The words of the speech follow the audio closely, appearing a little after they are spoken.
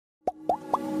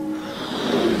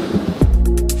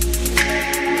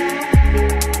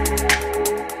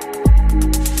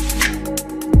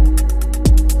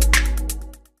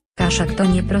Kaszak to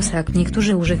nie prosak.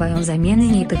 Niektórzy używają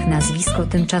zamiennie tych nazwisko,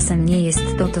 tymczasem nie jest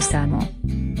to samo.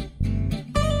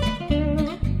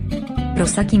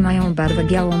 Prosaki mają barwę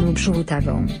białą lub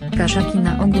żółtawą. Kaszaki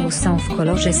na ogół są w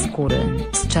kolorze skóry,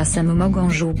 z czasem mogą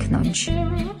żółknąć.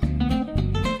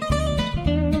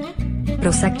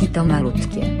 Prosaki to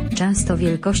malutkie, często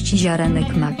wielkości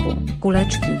ziarenek maku,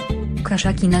 kuleczki.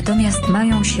 Kaszaki natomiast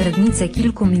mają średnicę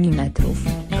kilku milimetrów,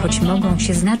 choć mogą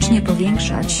się znacznie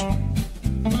powiększać.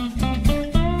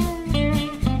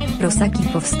 Prosaki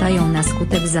powstają na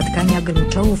skutek zatkania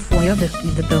gruczołów łojowych i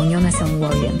wypełnione są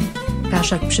łojem.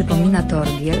 Kaszak przypomina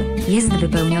torbiel, jest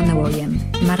wypełniony łojem,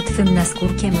 martwym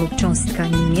naskórkiem lub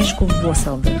cząstkami mieszków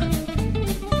włosowych.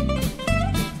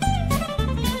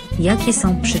 Jakie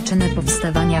są przyczyny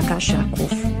powstawania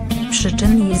kaszaków?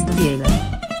 Przyczyn jest wiele.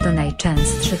 Do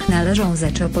najczęstszych należą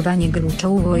zaczepowanie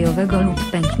gruczołu łojowego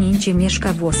lub pęknięcie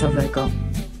mieszka włosowego.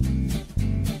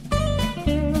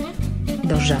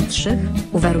 Do rzadszych,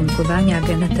 uwarunkowania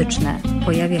genetyczne,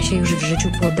 pojawia się już w życiu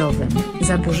płodowym,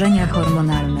 zaburzenia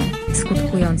hormonalne,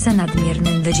 skutkujące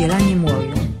nadmiernym wydzielaniem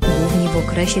łoju, głównie w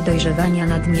okresie dojrzewania,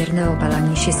 nadmierne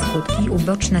opalanie się, skutki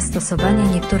uboczne stosowania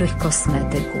niektórych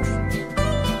kosmetyków.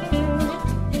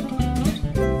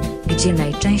 Gdzie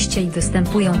najczęściej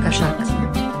występują kaszaki?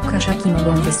 Kaszaki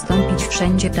mogą wystąpić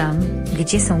wszędzie tam,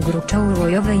 gdzie są gruczoły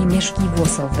łojowe i mieszki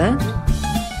włosowe.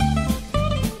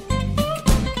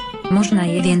 Można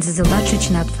je więc zobaczyć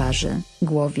na twarzy,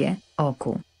 głowie,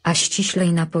 oku, a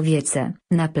ściślej na powiece,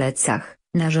 na plecach,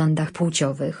 narządach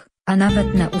płciowych, a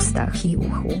nawet na ustach i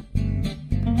uchu.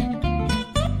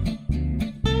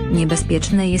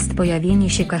 Niebezpieczne jest pojawienie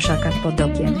się kaszaka pod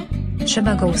okiem.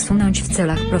 Trzeba go usunąć w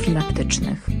celach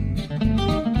profilaktycznych.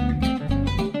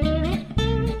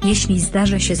 Jeśli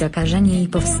zdarzy się zakażenie i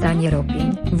powstanie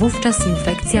ropień, wówczas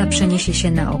infekcja przeniesie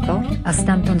się na oko, a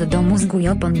stamtąd do mózgu i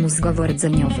opon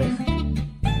mózgowo-rdzeniowych.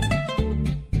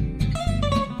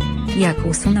 Jak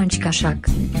usunąć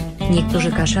kaszaki?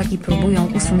 Niektórzy kaszaki próbują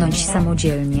usunąć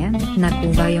samodzielnie,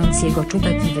 nakłuwając jego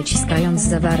czubek i wyciskając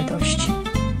zawartość.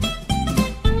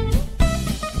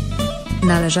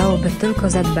 Należałoby tylko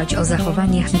zadbać o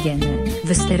zachowanie higieny,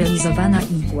 wysterylizowana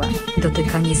igła,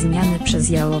 dotykanie zmiany przez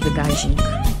jałowy gazik.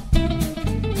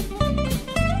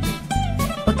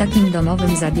 Po takim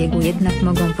domowym zabiegu jednak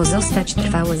mogą pozostać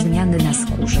trwałe zmiany na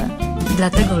skórze.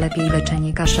 Dlatego lepiej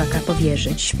leczenie kaszaka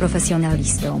powierzyć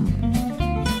profesjonalistom.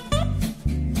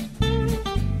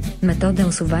 Metody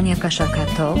usuwania kaszaka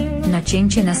to: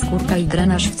 nacięcie naskórka i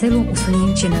drenaż w celu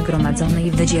usunięcia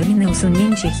nagromadzonej wydzieliny,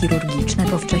 usunięcie chirurgiczne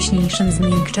po wcześniejszym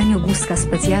zmiękczeniu guzka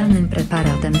specjalnym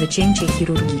preparatem, wycięcie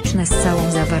chirurgiczne z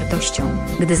całą zawartością,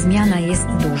 gdy zmiana jest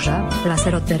duża,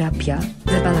 laseroterapia,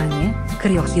 wypalanie,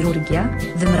 kriochirurgia,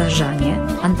 wymrażanie,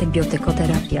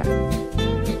 antybiotykoterapia.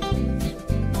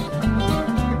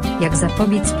 Jak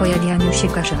zapobiec pojawianiu się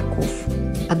kaszaków?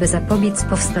 Aby zapobiec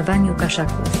powstawaniu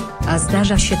kaszaków, a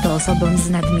zdarza się to osobom z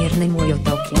nadmiernym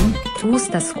łojotokiem,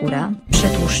 tłusta skóra,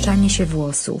 przetłuszczanie się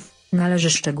włosów, należy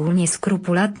szczególnie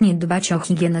skrupulatnie dbać o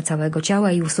higienę całego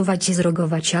ciała i usuwać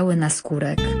zrogowaciały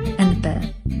naskórek, NP.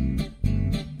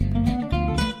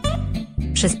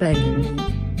 Przez peelingi.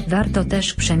 Warto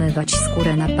też przemywać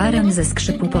skórę naparem ze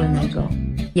skrzypu polnego.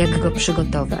 Jak go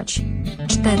przygotować?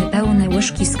 4 pełne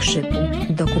łyżki skrzypu,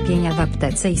 do kupienia w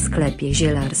aptece i sklepie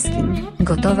zielarskim,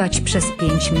 gotować przez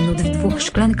 5 minut w 2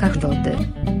 szklankach wody.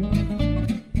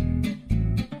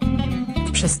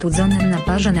 W przestudzonym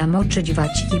naparze namoczyć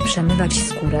wacik i przemywać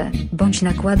skórę, bądź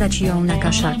nakładać ją na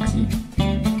kaszaki.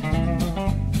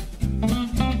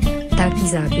 Taki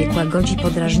zabieg łagodzi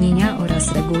podrażnienia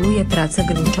oraz reguluje pracę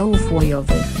gruczołów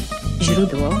łojowych.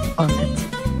 Źródło: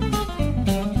 Onet.